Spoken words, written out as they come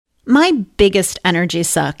My biggest energy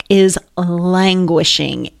suck is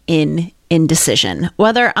languishing in indecision,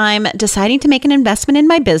 whether I'm deciding to make an investment in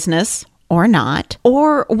my business or not,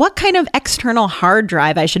 or what kind of external hard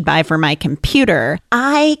drive I should buy for my computer.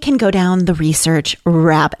 I can go down the research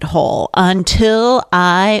rabbit hole until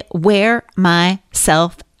I wear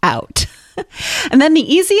myself out. And then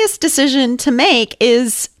the easiest decision to make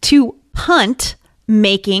is to punt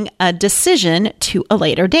making a decision to a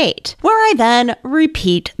later date, where I then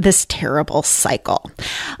repeat this terrible cycle.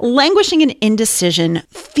 Languishing in indecision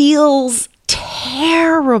feels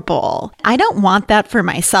terrible. I don't want that for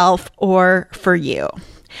myself or for you.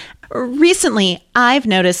 Recently, I've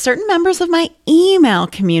noticed certain members of my email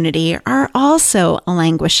community are also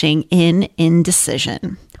languishing in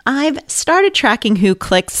indecision. I've started tracking who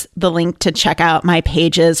clicks the link to check out my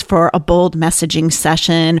pages for a bold messaging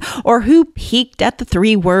session or who peeked at the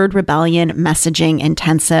 3-word rebellion messaging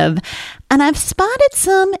intensive, and I've spotted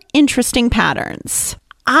some interesting patterns.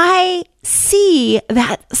 I see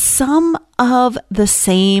that some of the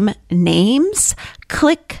same names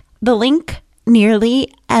click the link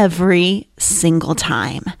nearly every single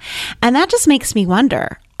time. And that just makes me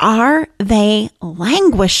wonder, are they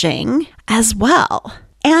languishing as well?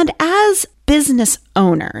 And as business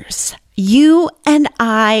owners, you and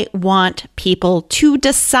I want people to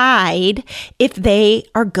decide if they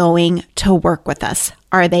are going to work with us.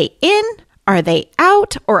 Are they in? Are they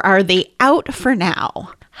out? Or are they out for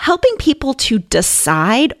now? Helping people to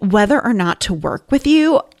decide whether or not to work with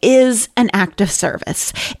you is an act of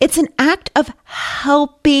service. It's an act of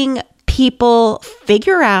helping people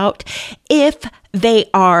figure out if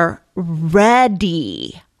they are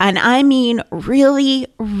ready. And I mean really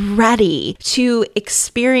ready to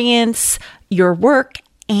experience your work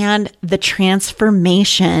and the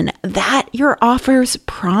transformation that your offers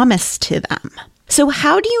promise to them. So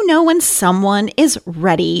how do you know when someone is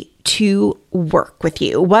ready to work with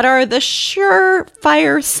you? What are the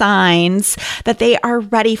surefire signs that they are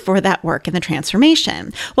ready for that work and the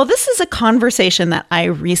transformation? Well, this is a conversation that I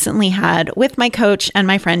recently had with my coach and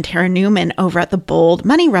my friend Tara Newman over at the Bold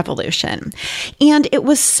Money Revolution. And it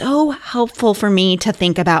was so helpful for me to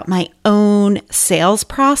think about my own sales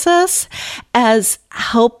process as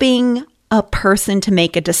helping a person to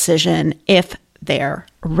make a decision if they're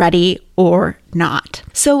ready or not.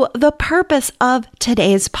 So the purpose of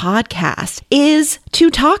today's podcast is to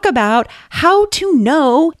talk about how to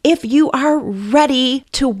know if you are ready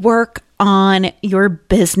to work on your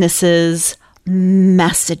business's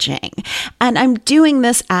messaging. And I'm doing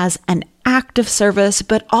this as an act of service,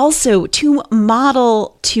 but also to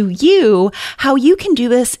model to you how you can do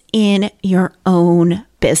this in your own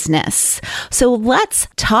business. So let's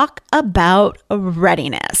talk about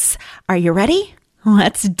readiness. Are you ready?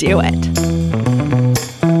 Let's do it.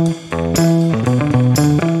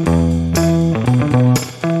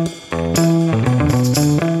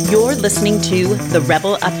 You're listening to the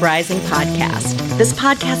Rebel Uprising podcast. This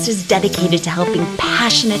podcast is dedicated to helping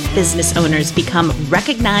passionate business owners become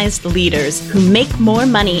recognized leaders who make more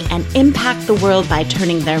money and impact the world by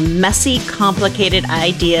turning their messy, complicated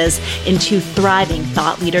ideas into thriving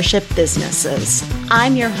thought leadership businesses.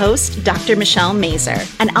 I'm your host, Dr. Michelle Mazer,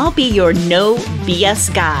 and I'll be your no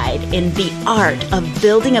BS guide in the art of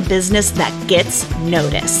building a business that gets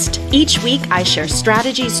noticed. Each week, I share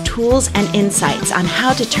strategies, tools, and insights on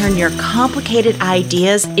how to turn your complicated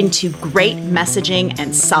ideas into great messaging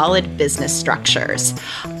and solid business structures.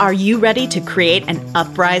 Are you ready to create an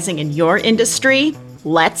uprising in your industry?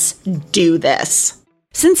 Let's do this.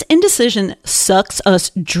 Since indecision sucks us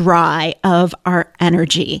dry of our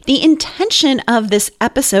energy, the intention of this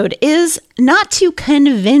episode is not to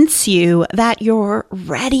convince you that you're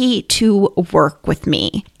ready to work with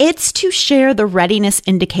me. It's to share the readiness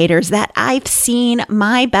indicators that I've seen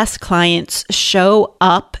my best clients show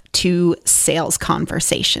up to sales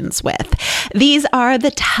conversations with. These are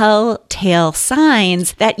the telltale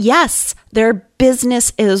signs that yes, their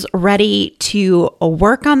business is ready to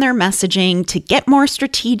work on their messaging, to get more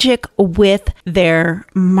strategic with their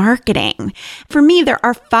marketing. For me, there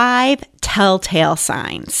are 5 telltale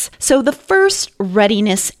signs. So the first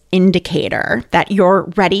readiness indicator that you're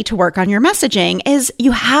ready to work on your messaging is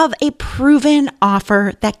you have a proven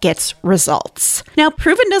offer that gets results. Now,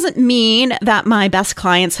 proven doesn't mean that my best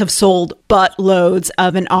clients have sold buttloads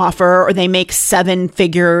of an offer or they make 7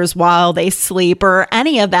 figures while they sleep or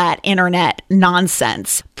any of that internet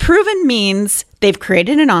nonsense. Proven means they've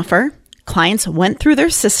created an offer, clients went through their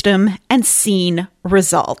system and seen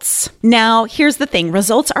results. Now, here's the thing.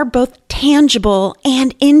 Results are both tangible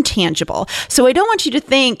and intangible. So I don't want you to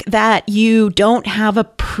think that you don't have a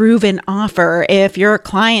proven offer if your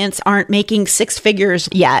clients aren't making six figures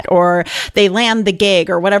yet, or they land the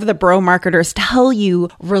gig, or whatever the bro marketers tell you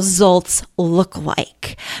results look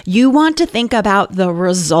like. You want to think about the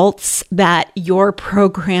results that your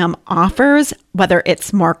program offers, whether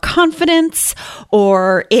it's more confidence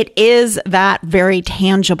or it is that very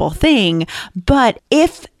tangible thing. But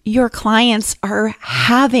if your clients are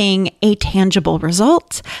having a tangible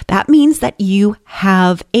result, that means that you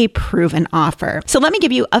have a proven offer. So let me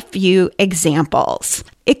give you a few examples.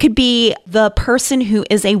 It could be the person who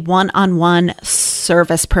is a one-on-one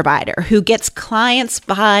service provider who gets clients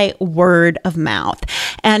by word of mouth.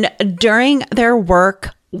 And during their work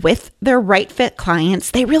with their right fit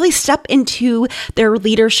clients, they really step into their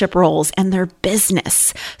leadership roles and their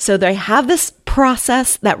business. So they have this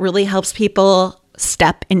process that really helps people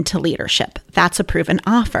step into leadership. That's a proven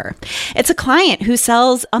offer. It's a client who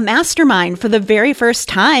sells a mastermind for the very first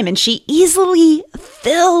time and she easily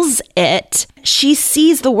fills it. She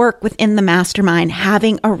sees the work within the mastermind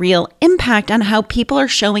having a real impact on how people are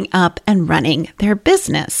showing up and running their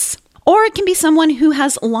business. Or it can be someone who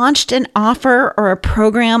has launched an offer or a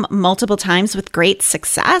program multiple times with great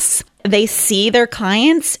success. They see their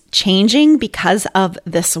clients changing because of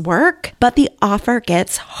this work, but the offer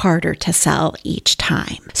gets harder to sell each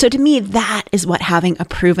time. So to me, that is what having a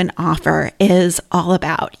proven offer is all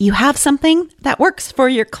about. You have something that works for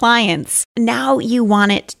your clients. Now you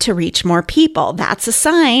want it to reach more people. That's a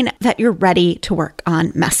sign that you're ready to work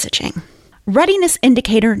on messaging. Readiness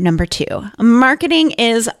indicator number 2, marketing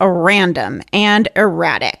is random and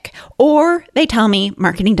erratic, or they tell me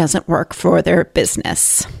marketing doesn't work for their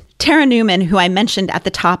business. Tara Newman, who I mentioned at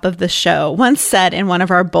the top of the show, once said in one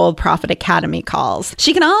of our Bold Profit Academy calls,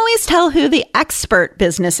 she can always tell who the expert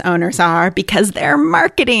business owners are because their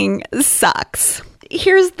marketing sucks.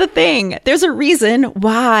 Here's the thing. There's a reason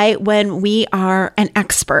why when we are an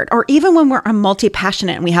expert, or even when we're a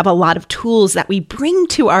multi-passionate and we have a lot of tools that we bring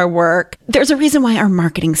to our work, there's a reason why our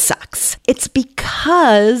marketing sucks. It's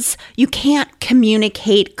because you can't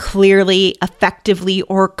communicate clearly, effectively,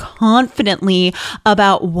 or confidently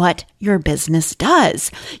about what your business does.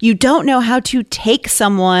 You don't know how to take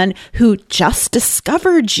someone who just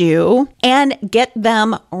discovered you and get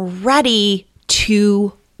them ready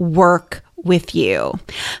to work with you.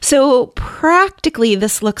 So practically,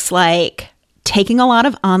 this looks like taking a lot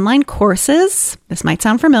of online courses, this might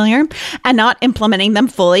sound familiar, and not implementing them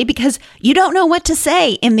fully because you don't know what to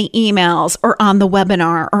say in the emails or on the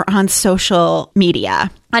webinar or on social media.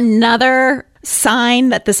 Another sign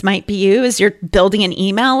that this might be you is you're building an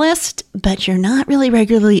email list, but you're not really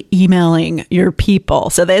regularly emailing your people.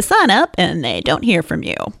 So they sign up and they don't hear from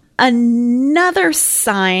you. Another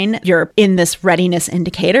sign you're in this readiness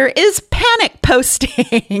indicator is panic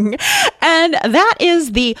posting. And that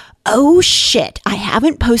is the, oh shit, I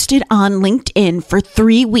haven't posted on LinkedIn for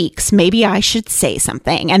 3 weeks. Maybe I should say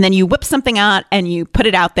something. And then you whip something out and you put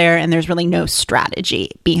it out there and there's really no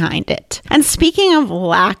strategy behind it. And speaking of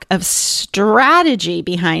lack of strategy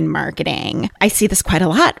behind marketing, I see this quite a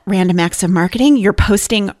lot. Random acts of marketing. You're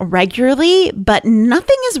posting regularly, but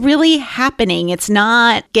nothing is really happening. It's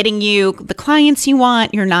not getting you the clients you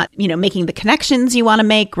want. You're not, making the connections you want to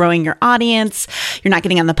make, growing your audience. You're not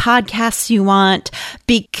getting on the podcasts you want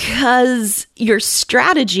because your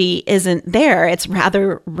strategy isn't there. It's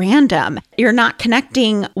rather random. You're not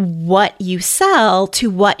connecting what you sell to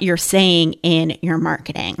what you're saying in your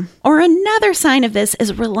marketing. Or another sign of this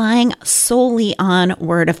is relying solely on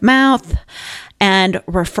word of mouth and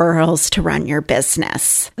referrals to run your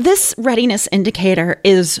business. This readiness indicator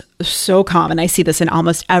is so common. I see this in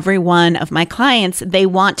almost every one of my clients. They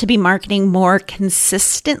want to be marketing more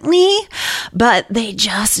consistently, but they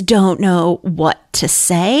just don't know what to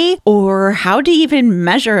say or how to even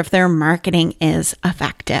measure if their marketing is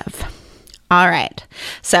effective. All right.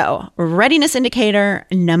 So readiness indicator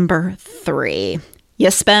number 3. You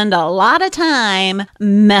spend a lot of time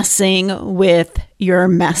messing with your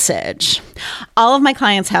message. All of my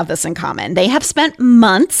clients have this in common. They have spent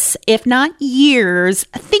months, if not years,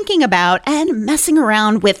 thinking about and messing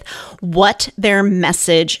around with what their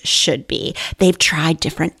message should be. They've tried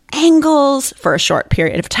different angles for a short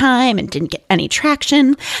period of time and didn't get any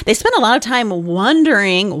traction. They spent a lot of time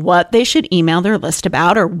wondering what they should email their list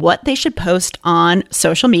about or what they should post on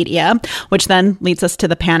social media, which then leads us to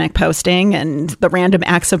the panic posting and the random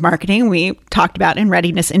acts of marketing we talked about in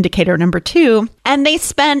readiness indicator number 2. and they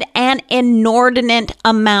spend an inordinate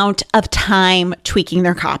amount of time tweaking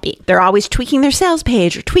their copy. They're always tweaking their sales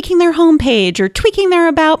page or tweaking their home page or tweaking their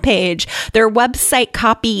about page. Their website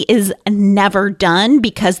copy is never done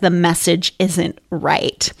because the message isn't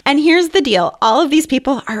right. And here's the deal. All of these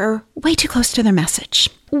people are way too close to their message,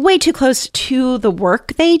 way too close to the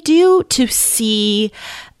work they do to see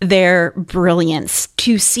their brilliance,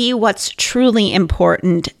 to see what's truly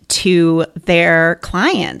important to their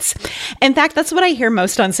clients. In fact, that's what I hear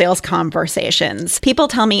most on sales conversations. People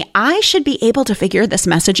tell me, I should be able to figure this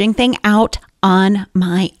messaging thing out on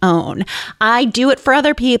my own. I do it for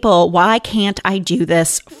other people. Why can't I do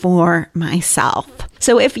this for myself?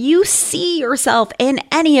 So if you see yourself in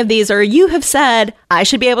any of these, or you have said, I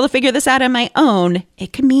should be able to figure this out on my own,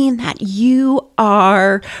 it could mean that you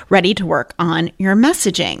are ready to work on your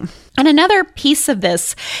messaging. And another piece of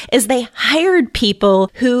this is they hired people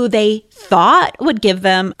who they thought would give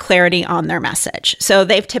them clarity on their message. So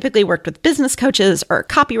they've typically worked with business coaches or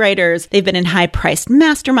copywriters. They've been in high-priced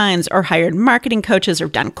masterminds or hired marketing coaches or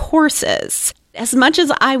done courses. As much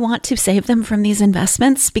as I want to save them from these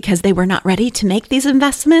investments because they were not ready to make these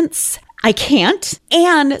investments, I can't.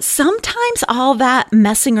 And sometimes all that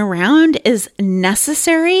messing around is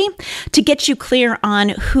necessary to get you clear on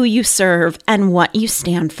who you serve and what you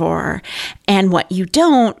stand for and what you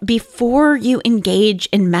don't before you engage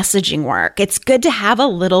in messaging work. It's good to have a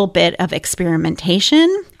little bit of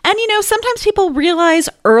experimentation. And, sometimes people realize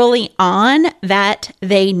early on that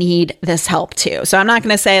they need this help too. So I'm not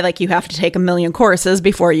going to say you have to take 1 million courses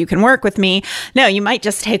before you can work with me. No, you might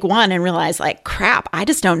just take one and realize crap, I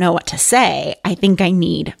just don't know what to say. I think I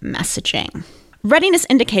need messaging. Readiness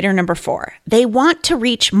indicator number 4, they want to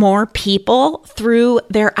reach more people through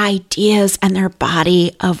their ideas and their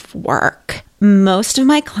body of work. Most of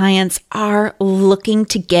my clients are looking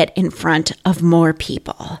to get in front of more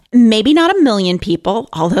people. Maybe not 1 million people,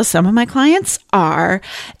 although some of my clients are.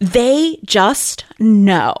 They just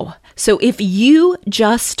know. So if you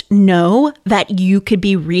just know that you could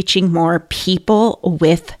be reaching more people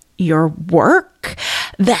with your work,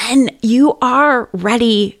 then you are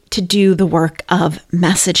ready to do the work of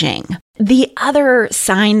messaging. The other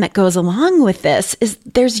sign that goes along with this is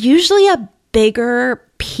there's usually a bigger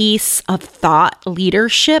piece of thought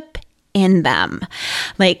leadership in them.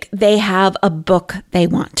 They have a book they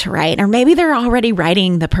want to write, or maybe they're already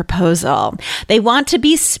writing the proposal. They want to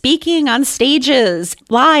be speaking on stages,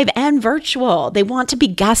 live and virtual. They want to be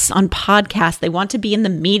guests on podcasts. They want to be in the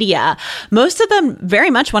media. Most of them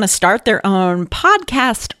very much want to start their own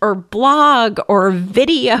podcast or blog or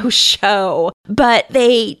video show, but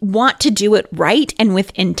they want to do it right and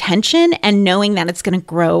with intention and knowing that it's going to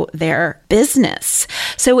grow their business.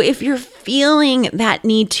 So if you're feeling that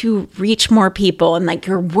need to reach more people and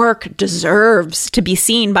your work deserves to be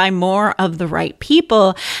seen by more of the right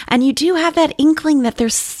people, and you do have that inkling that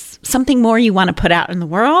there's something more you want to put out in the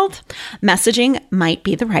world, messaging might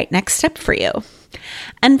be the right next step for you.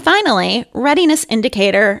 And finally, readiness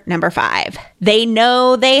indicator number 5. They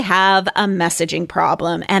know they have a messaging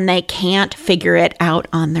problem and they can't figure it out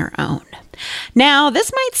on their own. Now,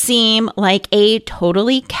 this might seem like a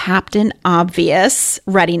totally Captain Obvious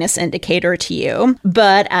readiness indicator to you,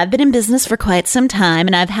 but I've been in business for quite some time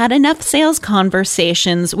and I've had enough sales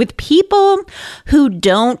conversations with people who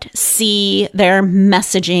don't see their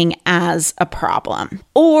messaging as a problem,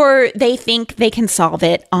 or they think they can solve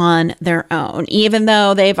it on their own, even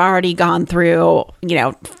though they've already gone through,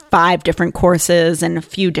 5 different courses and a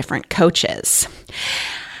few different coaches.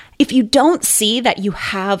 If you don't see that you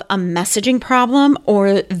have a messaging problem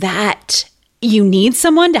or that you need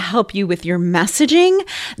someone to help you with your messaging,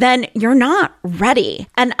 then you're not ready.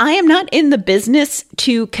 And I am not in the business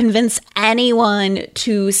to convince anyone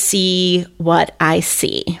to see what I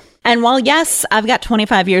see. And while, yes, I've got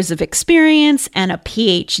 25 years of experience and a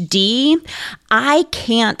PhD, I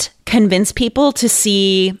can't convince people to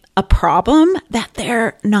see a problem that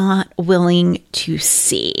they're not willing to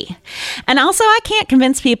see. And also, I can't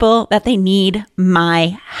convince people that they need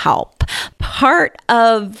my help. Part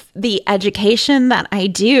of the education that I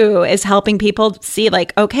do is helping people see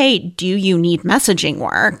okay, do you need messaging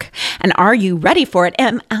work? And are you ready for it?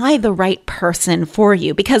 Am I the right person for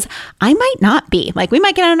you? Because I might not be. We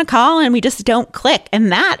might get on a call and we just don't click.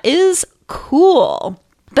 And that is cool.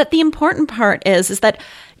 But the important part is that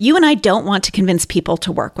you and I don't want to convince people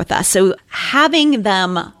to work with us. So having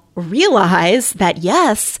them realize that,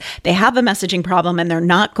 yes, they have a messaging problem and they're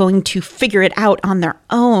not going to figure it out on their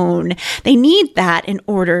own. They need that in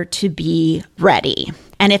order to be ready.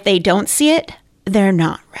 And if they don't see it, they're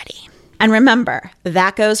not ready. And remember,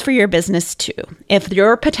 that goes for your business too. If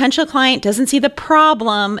your potential client doesn't see the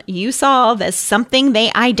problem you solve as something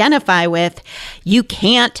they identify with, you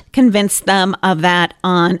can't convince them of that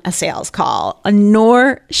on a sales call,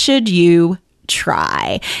 nor should you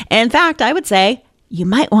try. In fact, I would say you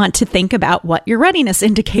might want to think about what your readiness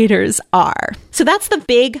indicators are. So that's the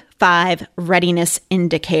big 5 readiness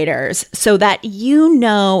indicators so that you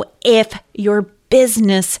know if your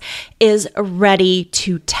business is ready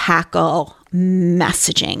to tackle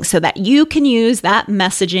messaging so that you can use that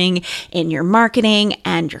messaging in your marketing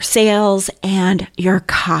and your sales and your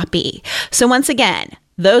copy. So once again,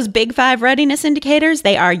 those big 5 readiness indicators,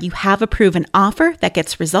 they are you have a proven offer that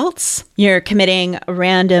gets results. You're committing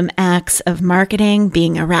random acts of marketing,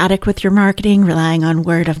 being erratic with your marketing, relying on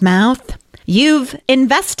word of mouth. You've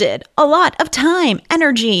invested a lot of time,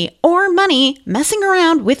 energy, or money messing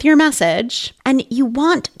around with your message, and you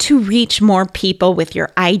want to reach more people with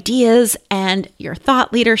your ideas and your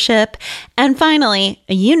thought leadership. And finally,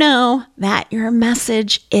 you know that your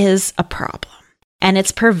message is a problem. And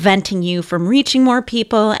it's preventing you from reaching more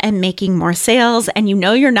people and making more sales. And you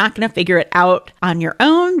know you're not going to figure it out on your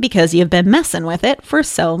own because you've been messing with it for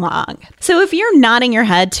so long. So if you're nodding your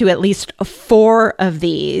head to at least 4 of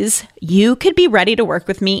these, you could be ready to work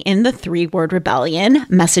with me in the 3-Word Rebellion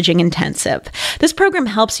Messaging Intensive. This program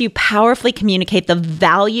helps you powerfully communicate the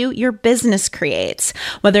value your business creates,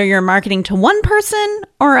 whether you're marketing to one person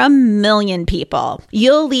or 1 million people.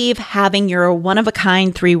 You'll leave having your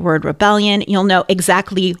one-of-a-kind 3-Word Rebellion. You'll know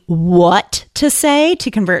exactly what to say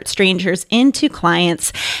to convert strangers into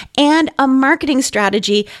clients, and a marketing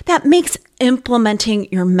strategy that makes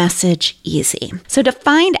implementing your message easy. So to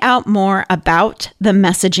find out more about the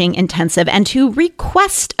Messaging Intensive and to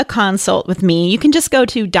request a consult with me, you can just go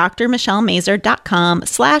to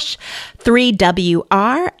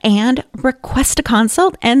drmichellemazur.com/3WR and request a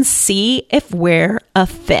consult and see if we're a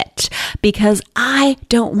fit, because I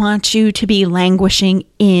don't want you to be languishing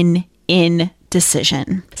in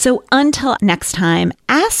indecision. So until next time,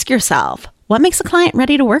 ask yourself, what makes a client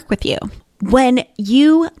ready to work with you? When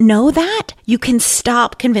you know that, you can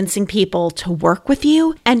stop convincing people to work with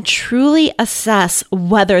you and truly assess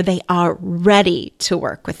whether they are ready to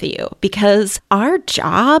work with you. Because our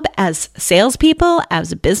job as salespeople,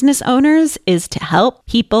 as business owners, is to help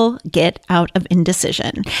people get out of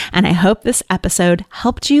indecision. And I hope this episode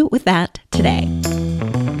helped you with that today.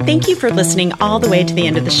 Thank you for listening all the way to the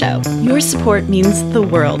end of the show. Your support means the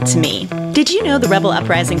world to me. Did you know the Rebel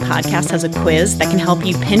Uprising podcast has a quiz that can help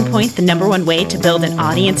you pinpoint the #1 way to build an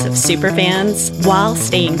audience of superfans while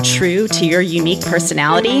staying true to your unique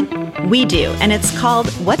personality? We do, and it's called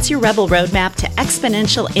What's Your Rebel Roadmap to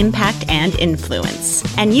Exponential Impact and Influence?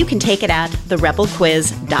 And you can take it at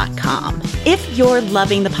therebelquiz.com. If you're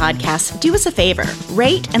loving the podcast, do us a favor,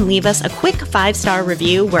 rate and leave us a quick 5-star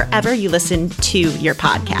review wherever you listen to your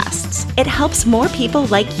podcasts. It helps more people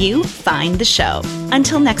like you find the show.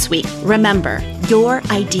 Until next week, remember, your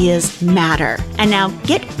ideas matter. And now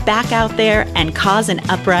get back out there and cause an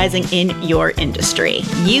uprising in your industry.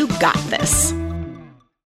 You got this.